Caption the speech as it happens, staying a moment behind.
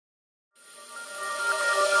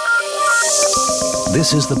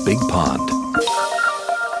This is The Big Pond.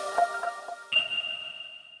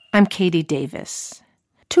 I'm Katie Davis.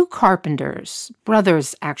 Two carpenters,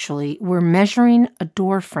 brothers actually, were measuring a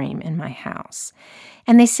door frame in my house,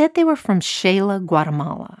 and they said they were from Xela,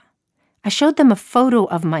 Guatemala. I showed them a photo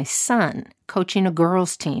of my son coaching a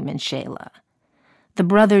girls' team in Xela. The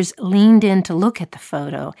brothers leaned in to look at the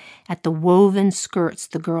photo, at the woven skirts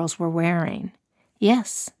the girls were wearing.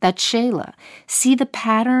 Yes, that's Xela. See the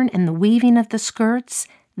pattern and the weaving of the skirts?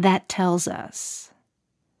 That tells us.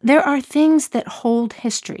 There are things that hold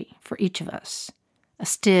history for each of us. A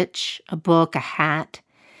stitch, a book, a hat,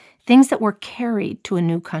 things that were carried to a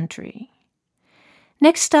new country.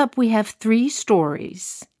 Next up, we have 3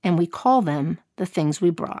 stories, and we call them The Things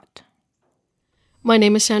We Brought. My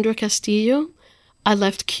name is Sandra Castillo. I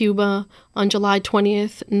left Cuba on July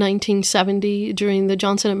 20th, 1970, during the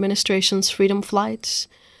Johnson administration's freedom flights.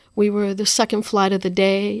 We were the second flight of the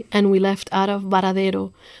day, and we left out of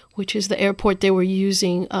Varadero, which is the airport they were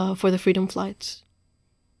using for the freedom flights.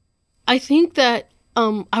 I think that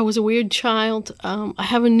I was a weird child. I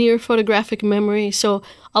have a near photographic memory, so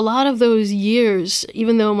a lot of those years,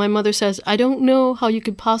 even though my mother says, I don't know how you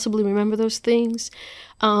could possibly remember those things,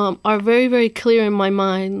 are very, very clear in my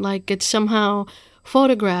mind, like it's somehow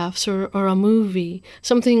photographs or a movie,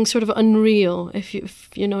 something sort of unreal, if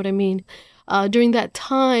you know what I mean. During that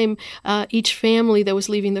time, each family that was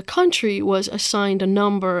leaving the country was assigned a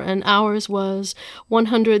number, and ours was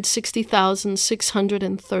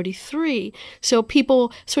 160,633. So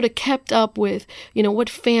people sort of kept up with, what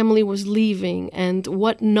family was leaving and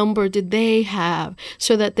what number did they have,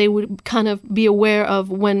 so that they would kind of be aware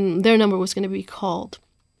of when their number was going to be called.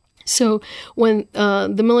 So when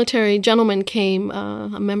the military gentleman came,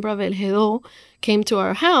 a member of El Gedo, came to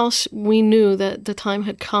our house, we knew that the time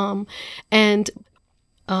had come. And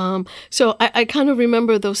so I kind of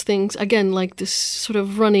remember those things, again, like this sort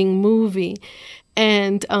of running movie.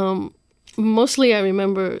 And mostly I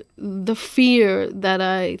remember the fear that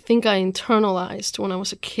I think I internalized when I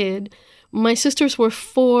was a kid. My sisters were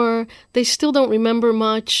 4. They still don't remember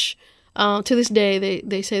much. To this day,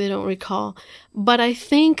 they say they don't recall. But I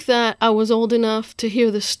think that I was old enough to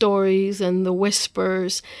hear the stories and the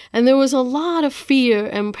whispers. And there was a lot of fear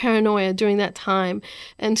and paranoia during that time.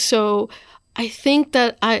 And so I think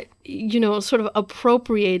that I, sort of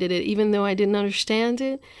appropriated it, even though I didn't understand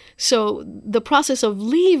it. So the process of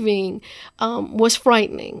leaving was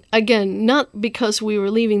frightening. Again, not because we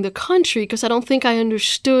were leaving the country, because I don't think I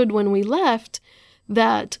understood when we left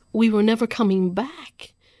that we were never coming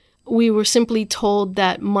back. We were simply told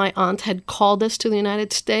that my aunt had called us to the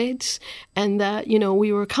United States and that,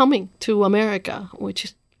 we were coming to America,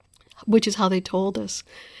 which is how they told us.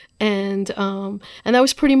 And that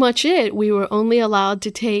was pretty much it. We were only allowed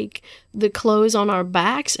to take the clothes on our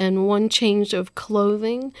backs and one change of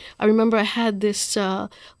clothing. I remember I had this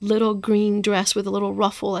little green dress with a little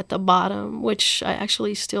ruffle at the bottom, which I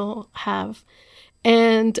actually still have.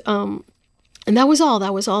 And that was all.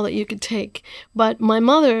 That was all that you could take. But my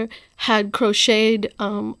mother had crocheted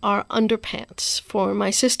our underpants for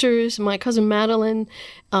my sisters, my cousin Madeline,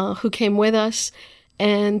 who came with us,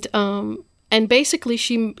 and basically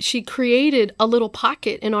she created a little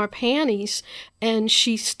pocket in our panties, and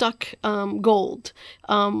she stuck gold,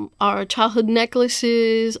 our childhood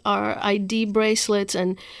necklaces, our ID bracelets,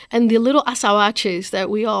 and the little azabaches that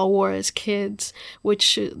we all wore as kids,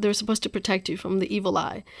 which they're supposed to protect you from the evil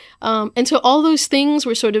eye. And so all those things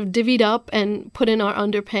were sort of divvied up and put in our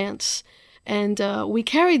underpants, and we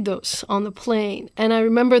carried those on the plane. And I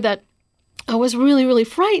remember that I was really, really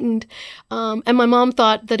frightened, and my mom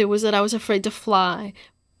thought that it was that I was afraid to fly.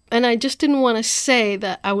 And I just didn't want to say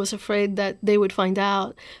that I was afraid that they would find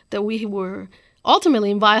out that we were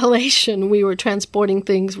ultimately in violation. We were transporting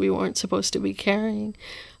things we weren't supposed to be carrying.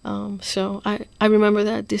 So I remember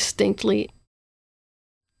that distinctly.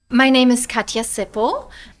 My name is Katja Sippel.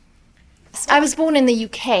 I was born in the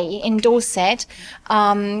UK, in Dorset,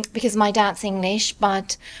 because my dad's English,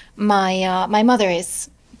 but my mother is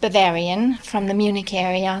Bavarian, from the Munich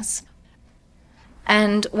areas.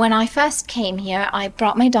 And when I first came here, I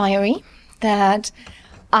brought my diary that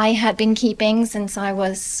I had been keeping since I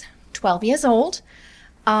was 12 years old.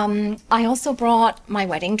 I also brought my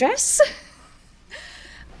wedding dress.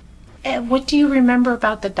 What do you remember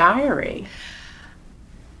about the diary?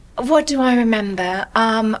 What do I remember?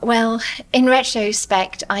 Well, in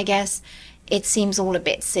retrospect, I guess it seems all a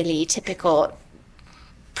bit silly, typical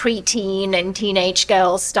preteen and teenage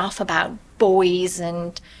girl stuff about boys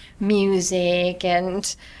and music,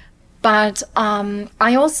 but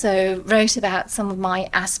I also wrote about some of my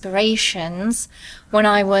aspirations when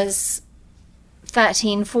I was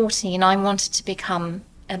 13, 14, I wanted to become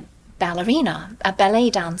a ballerina, a ballet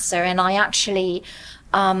dancer. And I actually,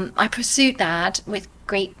 I pursued that with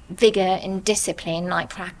great vigor and discipline. I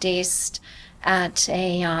practiced at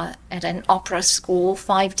an opera school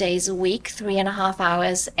 5 days a week, 3.5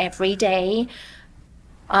 hours every day.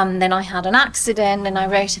 Then I had an accident and I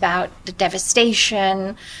wrote about the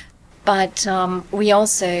devastation. But we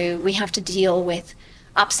have to deal with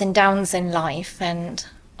ups and downs in life. And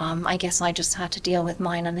I guess I just had to deal with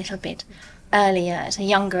mine a little bit earlier, at a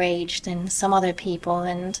younger age than some other people.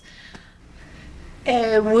 And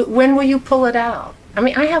when will you pull it out? I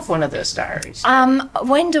mean, I have one of those diaries.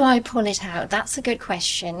 When do I pull it out? That's a good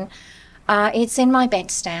question. It's in my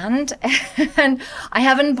bedstand, and I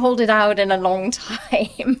haven't pulled it out in a long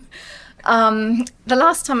time. The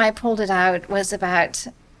last time I pulled it out was about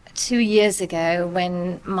 2 years ago,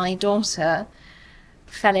 when my daughter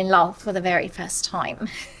fell in love for the very first time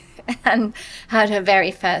and had her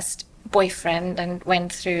very first boyfriend and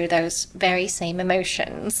went through those very same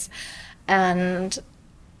emotions. And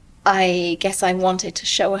I guess I wanted to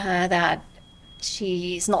show her that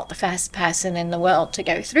she's not the first person in the world to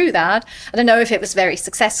go through that. I don't know if it was very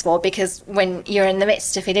successful, because when you're in the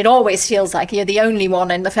midst of it, it always feels like you're the only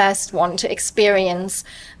one and the first one to experience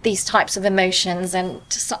these types of emotions, and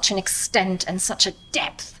to such an extent and such a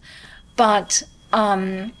depth. But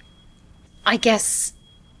I guess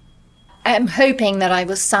I'm hoping that I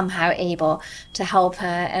was somehow able to help her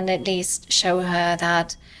and at least show her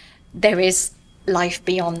that there is life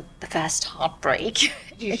beyond the first heartbreak.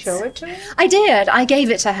 Did you show it to her? I did. I gave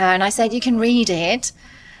it to her and I said, you can read it.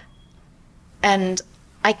 And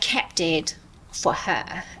I kept it for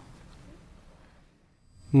her.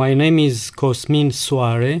 My name is Cosmin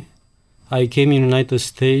Soare. I came in the United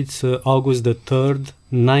States August the 3rd,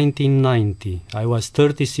 1990. I was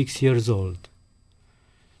 36 years old.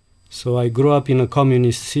 So I grew up in a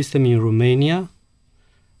communist system in Romania.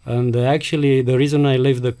 And actually, the reason I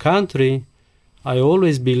left the country, I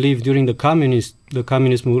always believed during the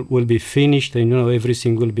communism will be finished and,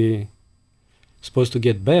 everything will be supposed to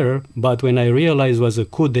get better. But when I realized it was a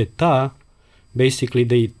coup d'etat, basically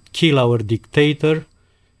they kill our dictator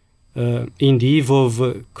in the eve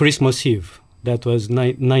of Christmas Eve. That was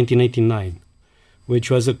 1989, which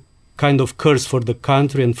was a kind of curse for the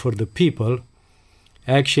country and for the people.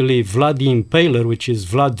 Actually, Vlad the Impaler, which is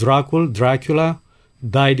Vlad Dracula,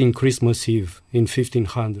 died in Christmas Eve in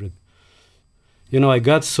 1500. I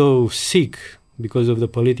got so sick because of the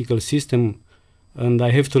political system, and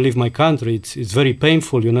I have to leave my country. It's very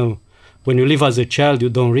painful, When you live as a child, you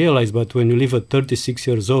don't realize, but when you live at 36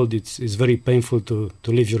 years old, it's very painful to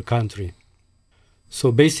leave your country.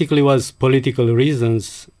 So basically it was political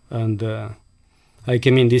reasons, and I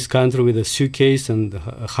came in this country with a suitcase and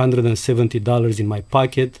 $170 in my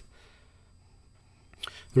pocket.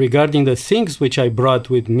 Regarding the things which I brought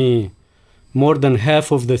with me, more than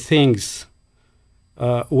half of the things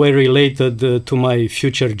were related to my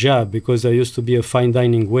future job, because I used to be a fine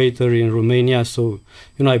dining waiter in Romania. So,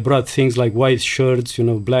 I brought things like white shirts,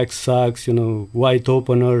 black socks, white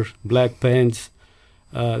opener, black pants,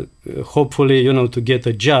 hopefully, to get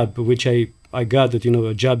a job, which I got it,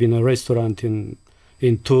 a job in a restaurant in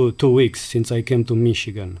 2 weeks since I came to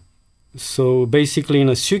Michigan. So basically in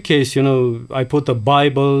a suitcase, I put a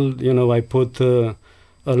Bible, I put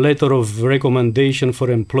a letter of recommendation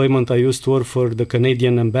for employment. I used to work for the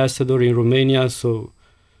Canadian ambassador in Romania, so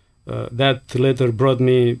that letter brought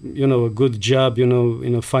me, a good job,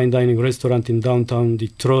 in a fine dining restaurant in downtown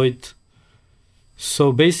Detroit.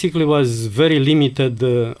 So basically it was very limited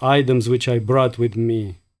items which I brought with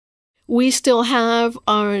me. We still have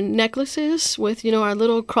our necklaces with, our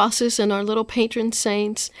little crosses and our little patron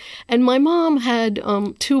saints. And my mom had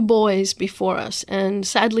 2 boys before us, and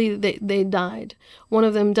sadly they died. One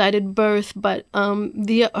of them died at birth, but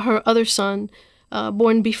her other son,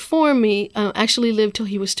 born before me, actually lived till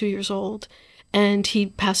he was 2 years old, and he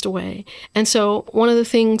passed away. And so one of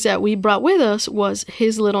the things that we brought with us was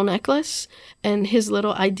his little necklace and his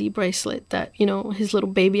little ID bracelet, his little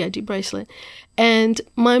baby ID bracelet. And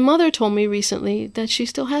my mother told me recently that she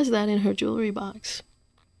still has that in her jewelry box.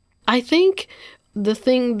 I think the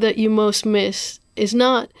thing that you most miss is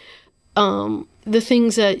not the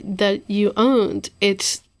things that you owned.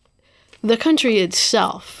 It's the country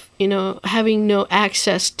itself, having no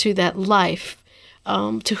access to that life,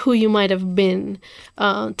 to who you might have been,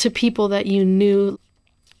 to people that you knew.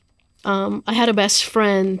 I had a best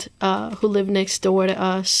friend who lived next door to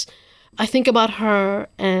us. I think about her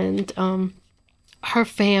and her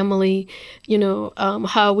family,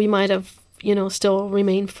 how we might have, still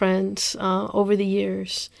remained friends over the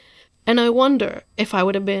years. And I wonder if I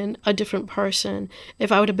would have been a different person,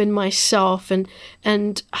 if I would have been myself,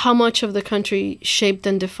 and how much of the country shaped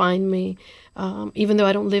and defined me, even though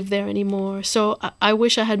I don't live there anymore. So I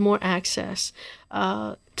wish I had more access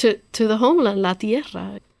to the homeland, La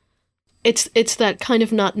Tierra. It's that kind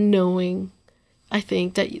of not knowing, I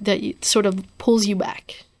think, that sort of pulls you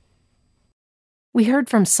back. We heard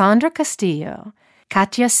from Sandra Castillo,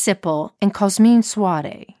 Katia Sippel, and Cosmin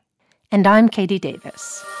Suare. And I'm Katie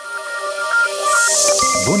Davis.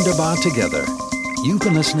 Wunderbar together. You've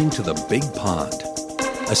been listening to The Big Pond,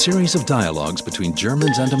 a series of dialogues between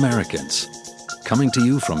Germans and Americans, coming to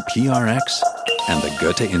you from PRX and the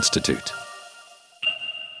Goethe Institute.